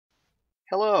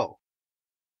Hello!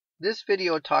 This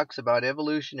video talks about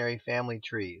evolutionary family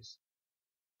trees.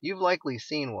 You've likely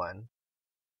seen one.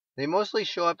 They mostly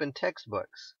show up in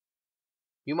textbooks.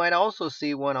 You might also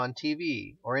see one on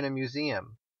TV or in a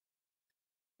museum.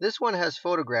 This one has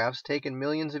photographs taken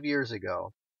millions of years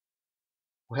ago.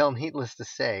 Well, needless to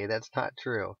say, that's not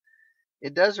true.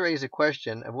 It does raise a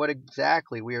question of what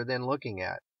exactly we are then looking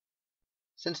at.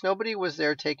 Since nobody was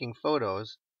there taking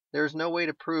photos, there is no way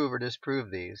to prove or disprove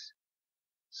these.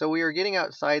 So we are getting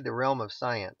outside the realm of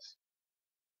science.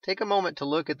 Take a moment to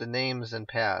look at the names and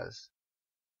paths.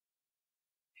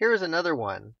 Here is another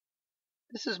one.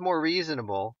 This is more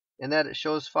reasonable in that it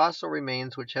shows fossil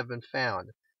remains which have been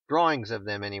found, drawings of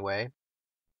them anyway.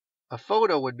 A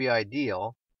photo would be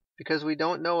ideal because we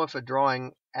don't know if a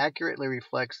drawing accurately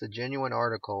reflects the genuine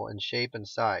article in shape and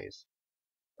size.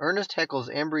 Ernest Haeckel's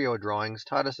embryo drawings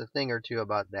taught us a thing or two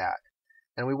about that,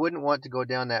 and we wouldn't want to go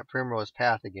down that primrose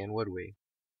path again, would we?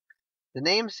 The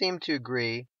names seem to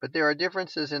agree, but there are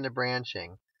differences in the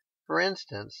branching. For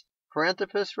instance,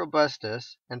 Paranthropus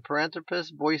robustus and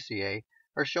Paranthropus boisei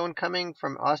are shown coming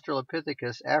from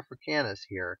Australopithecus africanus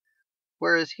here,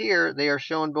 whereas here they are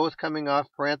shown both coming off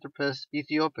Paranthropus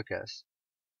ethiopicus.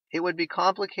 It would be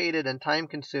complicated and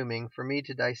time-consuming for me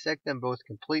to dissect them both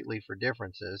completely for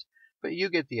differences, but you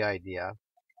get the idea.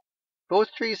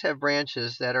 Both trees have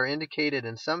branches that are indicated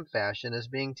in some fashion as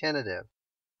being tentative,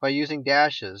 by using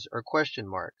dashes or question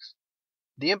marks.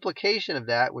 The implication of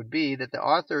that would be that the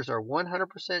authors are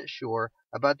 100% sure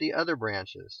about the other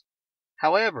branches.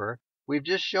 However, we've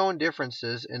just shown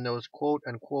differences in those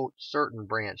quote-unquote certain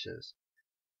branches.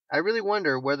 I really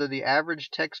wonder whether the average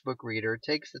textbook reader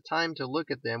takes the time to look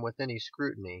at them with any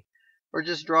scrutiny, or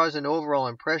just draws an overall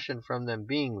impression from them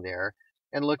being there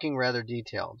and looking rather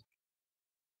detailed.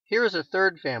 Here is a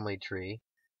third family tree,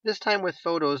 this time with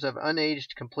photos of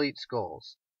unaged complete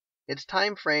skulls. Its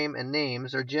time frame and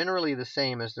names are generally the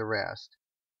same as the rest.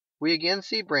 We again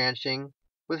see branching,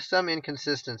 with some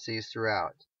inconsistencies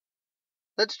throughout.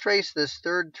 Let's trace this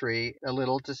third tree a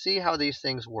little to see how these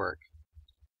things work.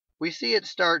 We see it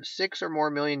start 6 or more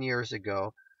million years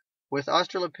ago, with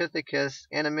Australopithecus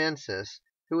anamensis,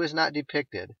 who is not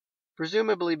depicted,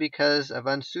 presumably because of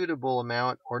unsuitable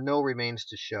amount or no remains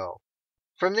to show.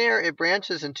 From there, it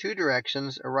branches in two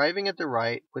directions, arriving at the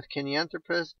right with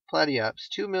Kenyanthropus platypus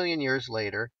 2 million years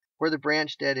later, where the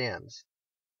branch dead ends.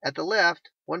 At the left,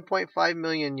 1.5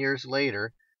 million years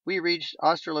later, we reached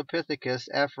Australopithecus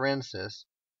afarensis.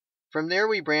 From there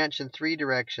we branch in three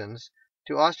directions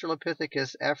to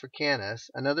Australopithecus africanus,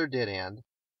 another dead end,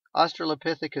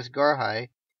 Australopithecus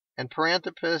garhi, and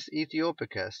Paranthropus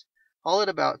ethiopicus, all at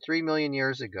about 3 million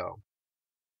years ago.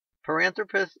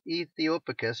 Paranthropus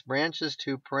ethiopicus branches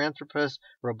to Paranthropus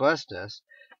robustus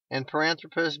and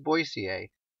Paranthropus boisei,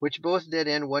 which both dead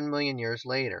end 1 million years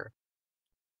later.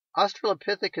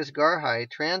 Australopithecus garhi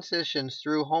transitions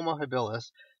through Homo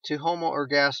habilis to Homo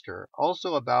ergaster,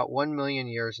 also about 1 million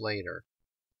years later.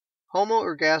 Homo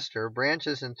ergaster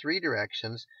branches in three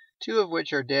directions, two of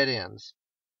which are dead ends.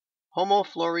 Homo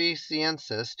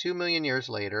floresiensis 2 million years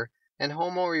later, and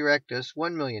Homo erectus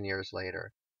 1 million years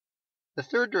later. The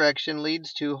third direction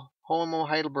leads to Homo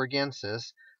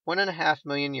heidelbergensis 1.5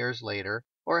 million years later,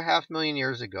 or 0.5 million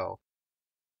years ago.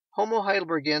 Homo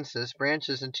heidelbergensis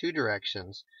branches in two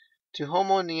directions, to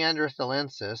Homo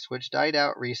neanderthalensis, which died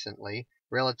out recently,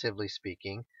 relatively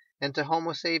speaking, and to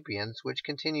Homo sapiens, which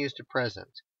continues to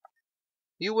present.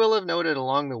 You will have noted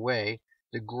along the way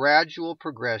the gradual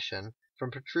progression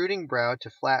from protruding brow to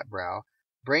flat brow,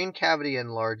 brain cavity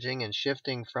enlarging and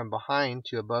shifting from behind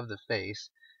to above the face,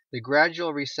 the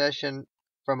gradual recession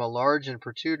from a large and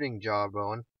protruding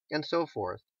jawbone, and so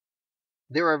forth.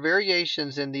 There are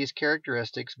variations in these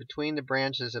characteristics between the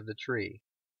branches of the tree.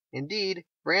 Indeed,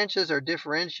 branches are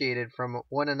differentiated from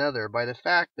one another by the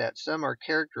fact that some are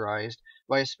characterized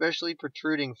by especially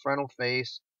protruding frontal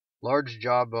face, large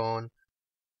jawbone,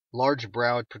 large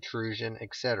browed protrusion,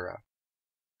 etc.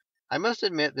 I must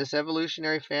admit this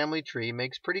evolutionary family tree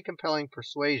makes pretty compelling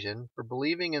persuasion for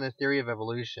believing in the theory of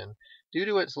evolution due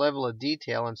to its level of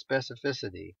detail and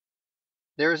specificity.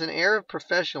 There is an air of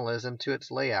professionalism to its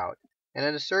layout, and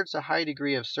it asserts a high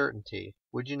degree of certainty.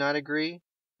 Would you not agree?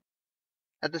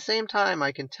 At the same time,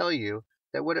 I can tell you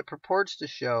that what it purports to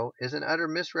show is an utter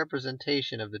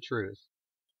misrepresentation of the truth.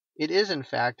 It is, in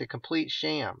fact, a complete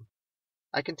sham.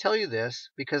 I can tell you this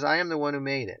because I am the one who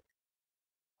made it.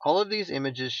 All of these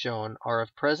images shown are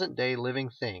of present-day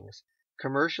living things,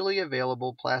 commercially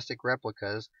available plastic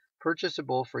replicas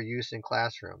purchasable for use in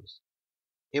classrooms.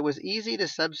 It was easy to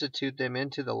substitute them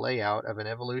into the layout of an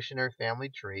evolutionary family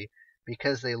tree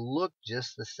because they look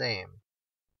just the same.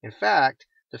 In fact,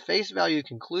 The face value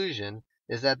conclusion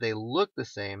is that they look the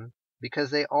same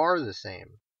because they are the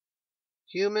same.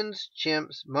 Humans,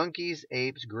 chimps, monkeys,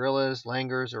 apes, gorillas,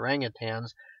 langurs,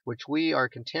 orangutans, which we are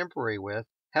contemporary with,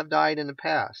 have died in the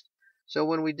past, so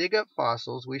when we dig up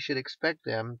fossils we should expect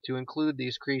them to include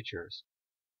these creatures.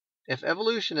 If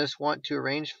evolutionists want to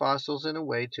arrange fossils in a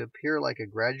way to appear like a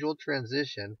gradual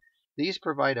transition, these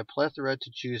provide a plethora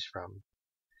to choose from.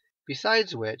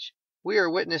 Besides which, we are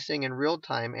witnessing in real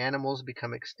time animals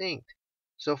become extinct,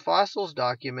 so fossils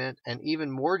document an even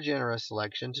more generous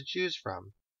selection to choose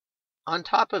from. On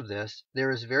top of this, there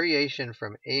is variation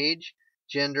from age,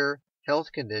 gender,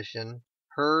 health condition,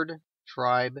 herd,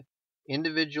 tribe,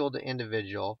 individual to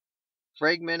individual,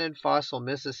 fragmented fossil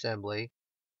misassembly,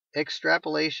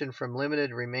 extrapolation from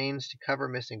limited remains to cover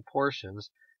missing portions,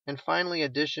 and finally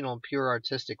additional pure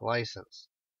artistic license.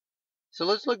 So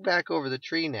let's look back over the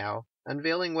tree now,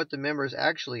 unveiling what the members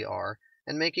actually are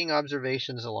and making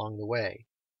observations along the way.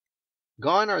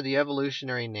 Gone are the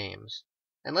evolutionary names.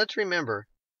 And let's remember,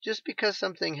 just because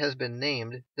something has been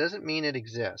named doesn't mean it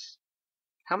exists.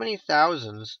 How many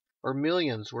thousands or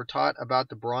millions were taught about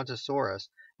the Brontosaurus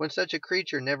when such a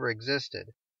creature never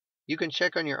existed? You can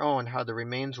check on your own how the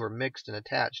remains were mixed and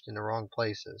attached in the wrong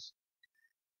places.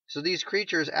 So these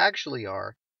creatures actually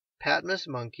are Patmos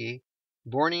monkey,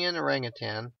 Bornean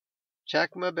orangutan,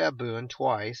 Chacma baboon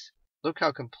twice. Look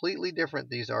how completely different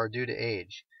these are due to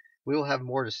age. We will have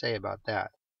more to say about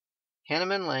that.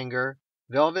 Hanuman langur,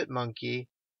 velvet monkey,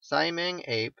 Siamang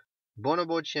ape,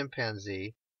 bonobo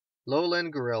chimpanzee,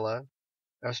 lowland gorilla,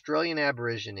 Australian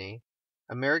aborigine,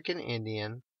 American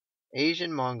Indian,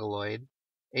 Asian mongoloid,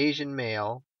 Asian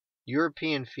male,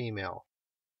 European female.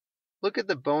 Look at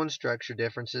the bone structure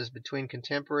differences between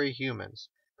contemporary humans,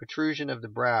 protrusion of the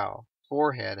brow,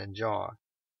 forehead, and jaw.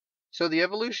 So the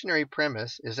evolutionary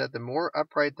premise is that the more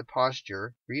upright the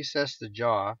posture, recessed the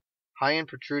jaw, high and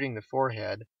protruding the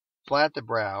forehead, flat the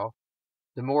brow,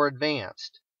 the more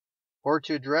advanced. Or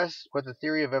to address what the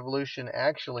theory of evolution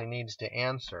actually needs to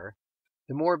answer,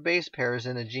 the more base pairs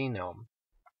in the genome.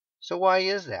 So why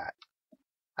is that?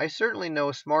 I certainly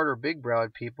know smarter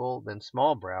big-browed people than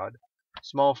small-browed,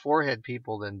 small forehead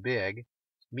people than big,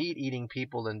 meat-eating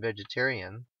people than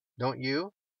vegetarian. Don't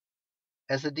you?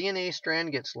 As the DNA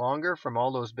strand gets longer from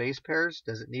all those base pairs,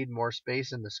 does it need more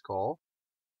space in the skull?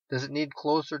 Does it need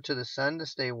closer to the sun to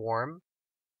stay warm?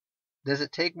 Does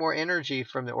it take more energy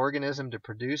from the organism to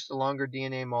produce the longer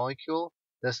DNA molecule,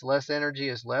 thus less energy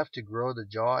is left to grow the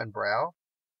jaw and brow?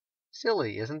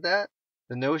 Silly, isn't that?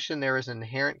 The notion there is an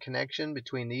inherent connection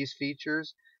between these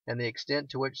features and the extent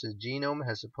to which the genome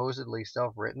has supposedly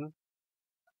self-written.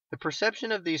 The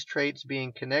perception of these traits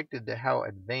being connected to how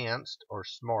advanced, or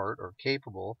smart, or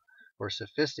capable, or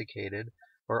sophisticated,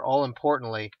 or all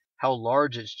importantly, how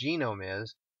large its genome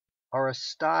is, are a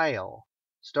style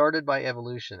started by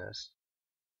evolutionists.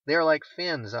 They are like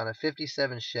fins on a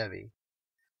 '57 Chevy.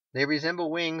 They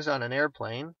resemble wings on an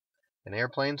airplane, and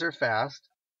airplanes are fast,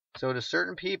 so to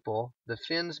certain people, the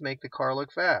fins make the car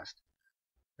look fast.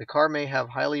 The car may have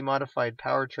highly modified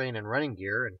powertrain and running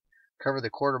gear and cover the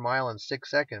quarter mile in 6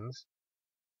 seconds.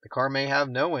 The car may have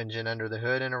no engine under the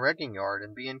hood in a wrecking yard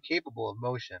and be incapable of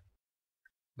motion.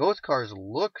 Both cars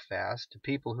look fast to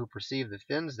people who perceive the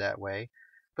fins that way,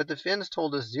 but the fins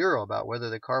told us zero about whether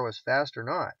the car was fast or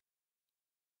not.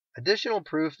 Additional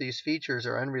proof these features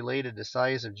are unrelated to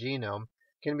size of genome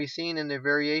can be seen in their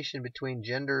variation between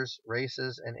genders,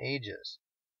 races, and ages.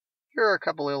 Here are a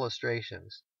couple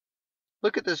illustrations.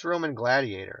 Look at this Roman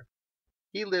gladiator.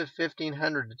 He lived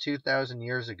 1500 to 2000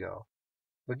 years ago.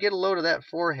 But get a load of that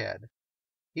forehead.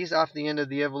 He's off the end of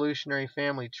the evolutionary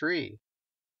family tree.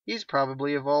 He's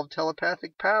probably evolved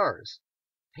telepathic powers.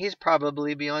 He's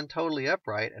probably beyond totally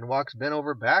upright and walks bent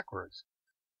over backwards.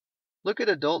 Look at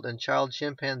adult and child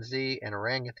chimpanzee and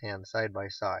orangutan side by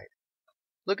side.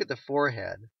 Look at the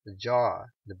forehead, the jaw,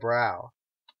 the brow.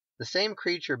 The same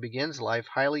creature begins life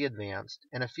highly advanced,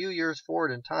 and a few years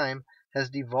forward in time has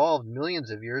devolved millions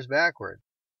of years backward.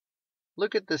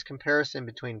 Look at this comparison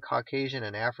between Caucasian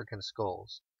and African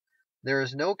skulls. There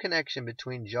is no connection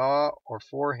between jaw or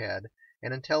forehead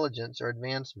and intelligence or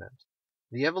advancement.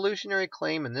 The evolutionary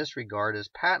claim in this regard is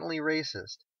patently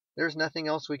racist. There's nothing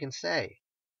else we can say.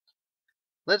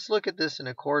 Let's look at this in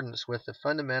accordance with the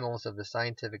fundamentals of the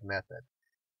scientific method.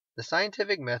 The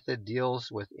scientific method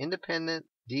deals with independent,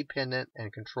 dependent,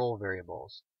 and control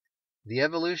variables. The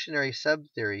evolutionary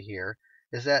subtheory here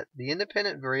is that the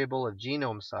independent variable of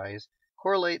genome size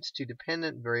correlates to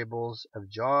dependent variables of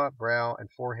jaw, brow,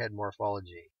 and forehead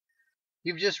morphology.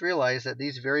 You've just realized that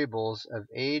these variables of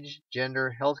age,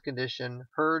 gender, health condition,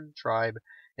 herd, tribe,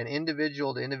 and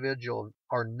individual to individual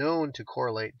are known to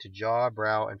correlate to jaw,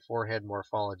 brow, and forehead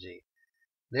morphology.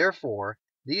 Therefore,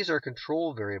 these are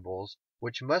control variables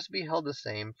which must be held the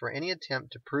same for any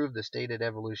attempt to prove the stated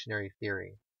evolutionary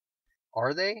theory.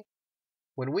 Are they?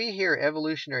 When we hear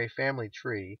evolutionary family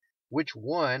tree, which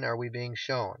one are we being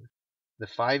shown? The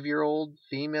 5-year-old,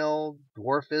 female,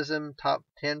 dwarfism, top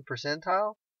 10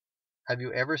 percentile? Have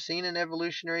you ever seen an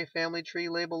evolutionary family tree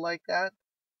label like that?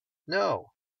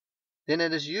 No. Then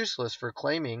it is useless for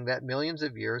claiming that millions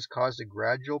of years caused a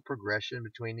gradual progression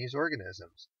between these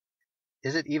organisms.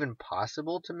 Is it even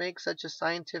possible to make such a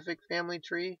scientific family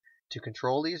tree to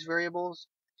control these variables?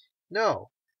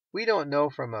 No. We don't know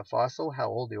from a fossil how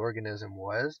old the organism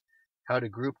was, how to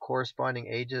group corresponding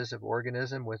ages of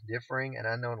organism with differing and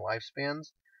unknown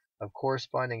lifespans, of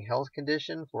corresponding health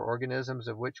condition for organisms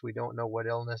of which we don't know what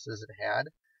illnesses it had,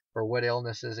 or what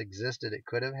illnesses existed it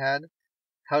could have had,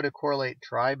 how to correlate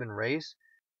tribe and race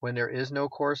when there is no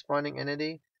corresponding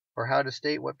entity, or how to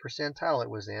state what percentile it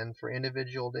was in for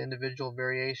individual to individual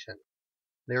variation.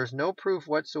 There is no proof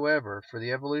whatsoever for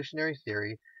the evolutionary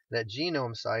theory that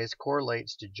genome size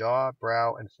correlates to jaw,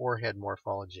 brow, and forehead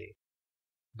morphology.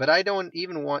 But I don't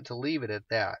even want to leave it at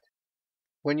that.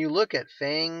 When you look at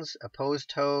fangs, opposed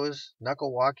toes,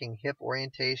 knuckle walking hip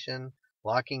orientation,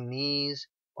 locking knees,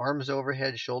 arms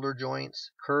overhead shoulder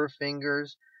joints, curved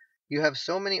fingers, you have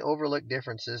so many overlooked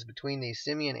differences between these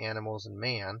simian animals and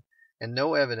man, and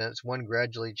no evidence one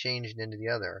gradually changed into the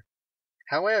other.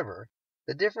 However,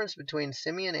 the difference between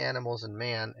simian animals and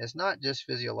man is not just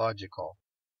physiological.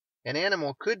 An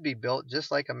animal could be built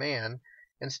just like a man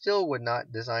and still would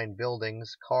not design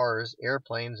buildings, cars,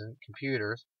 airplanes, and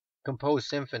computers, compose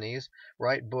symphonies,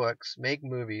 write books, make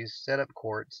movies, set up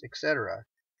courts, etc.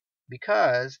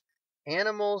 Because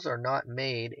animals are not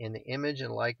made in the image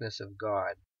and likeness of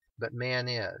God, but man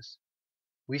is.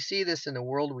 We see this in the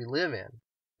world we live in.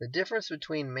 The difference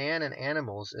between man and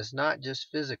animals is not just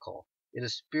physical, it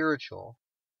is spiritual.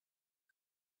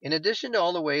 In addition to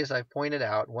all the ways I've pointed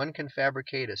out, one can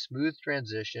fabricate a smooth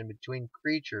transition between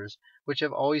creatures which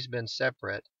have always been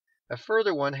separate. A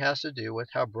further one has to do with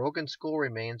how broken skull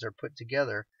remains are put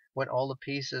together when all the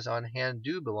pieces on hand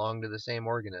do belong to the same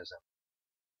organism.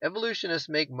 Evolutionists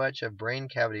make much of brain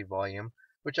cavity volume,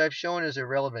 which I've shown is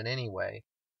irrelevant anyway.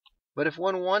 But if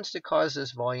one wants to cause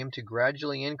this volume to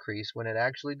gradually increase when it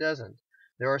actually doesn't,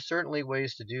 there are certainly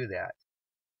ways to do that.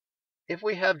 If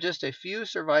we have just a few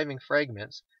surviving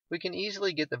fragments, we can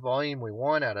easily get the volume we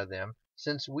want out of them,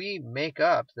 since we make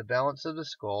up the balance of the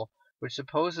skull which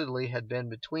supposedly had been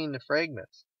between the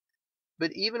fragments.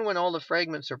 But even when all the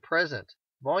fragments are present,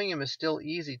 volume is still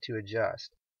easy to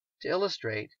adjust. To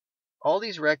illustrate, all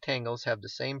these rectangles have the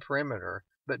same perimeter,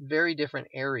 but very different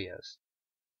areas.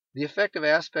 The effect of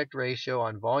aspect ratio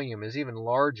on volume is even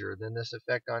larger than this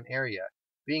effect on area,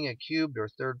 being a cubed or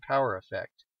third power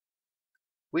effect.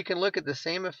 We can look at the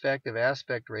same effect of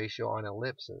aspect ratio on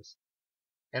ellipses,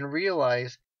 and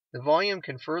realize the volume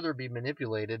can further be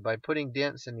manipulated by putting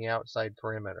dents in the outside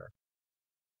perimeter.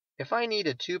 If I need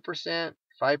a 2%,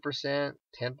 5%,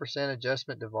 10%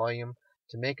 adjustment to volume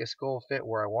to make a skull fit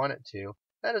where I want it to,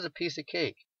 that is a piece of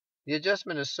cake. The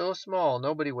adjustment is so small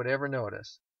nobody would ever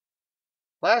notice.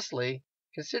 Lastly,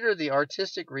 consider the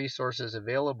artistic resources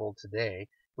available today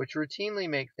which routinely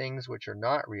make things which are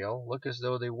not real look as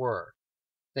though they were.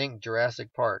 Think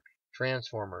Jurassic Park,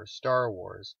 Transformers, Star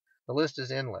Wars. The list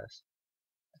is endless.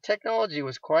 The technology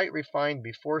was quite refined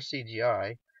before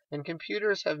CGI, and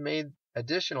computers have made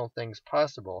additional things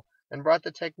possible and brought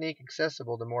the technique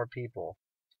accessible to more people.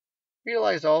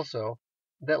 Realize also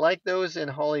that like those in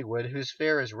Hollywood whose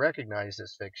fare is recognized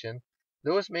as fiction,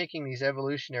 those making these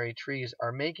evolutionary trees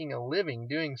are making a living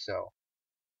doing so.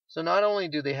 So not only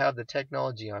do they have the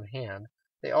technology on hand,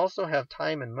 they also have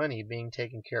time and money being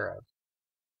taken care of.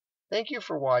 Thank you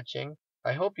for watching.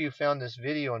 I hope you found this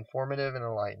video informative and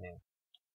enlightening.